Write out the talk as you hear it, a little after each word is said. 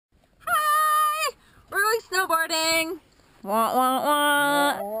Snowboarding! Wah, wah,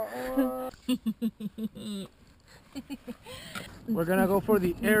 wah. We're gonna go for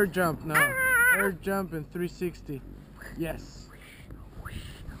the air jump now. Air jump and 360. Yes.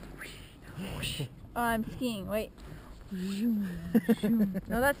 Oh, I'm skiing. Wait.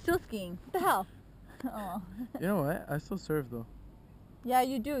 No, that's still skiing. What the hell? Oh. You know what? I still surf though. Yeah,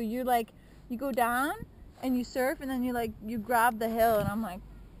 you do. You go down and you surf, and then you grab the hill, and I'm like,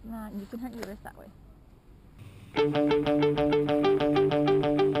 nah, you can hurt your wrist that way.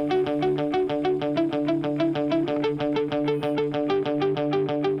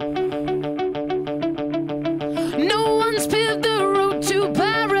 No one's paved the road to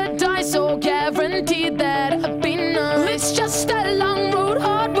paradise or guaranteed that I'll be nice. It's just a long road,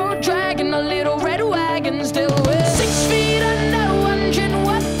 hard road, dragging a little red wagon still with 6 feet under, wondering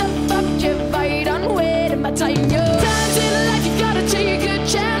what the fuck you fight on. Waiting my time, you times in life, you gotta take a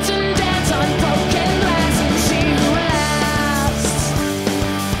chance and dance on broken glass and see who lasts.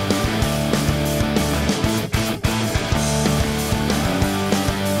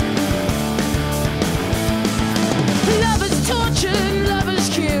 Lovers tortured, lovers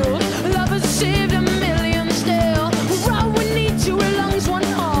killed, lovers saved a million still. We're all we need, 2 lungs, 1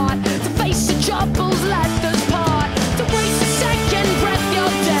 heart, to face the troubles life does part. To waste a second breath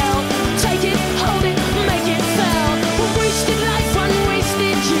you're dealt, take it, hold it, make it felt. We're wasted life,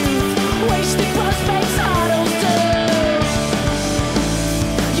 unwasted youth, wasted prospects, idle still.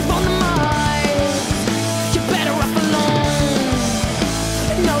 You're on the mind, you're better off alone.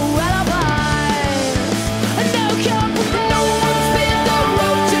 No alibis, no compromise. No one's been the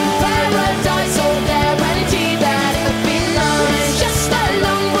road to paradise or guaranteed that it'll be nice. Just a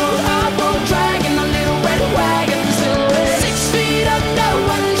long road, hard road, dragging a little red wagon still with 6 feet under,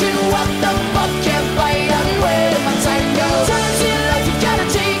 wondering what the fuck you fight on. Where my time goes. Times in life, you gotta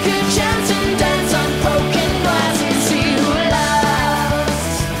take a chance and dance on broken glass and see who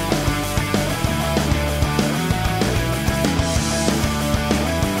lasts.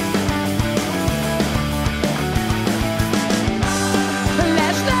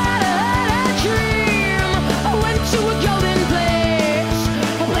 Last night I had a dream. I went to a golden place,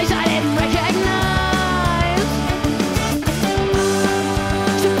 a place I didn't recognize.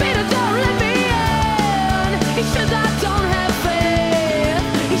 So Peter, don't let me in. He says I don't have faith.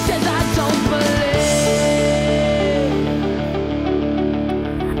 He says I don't believe.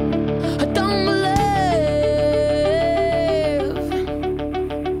 I don't believe.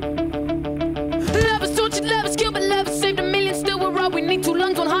 Lovers tortured, lovers killed, but lovers saved a million. Still we're all we need, 2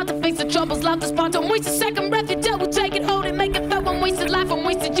 lungs, 1 heart to face the troubles. Love this part, don't waste a second breath. You tell, we'll take it, hold it, make it felt. One wasted life, one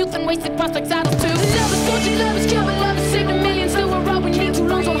wasted youth, and wasted prospects out of 2. Lovers tortured, lovers killed, but lovers saved a million. Still we're all we need, 2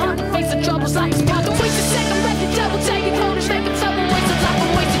 lungs, 1 heart to face the troubles. Life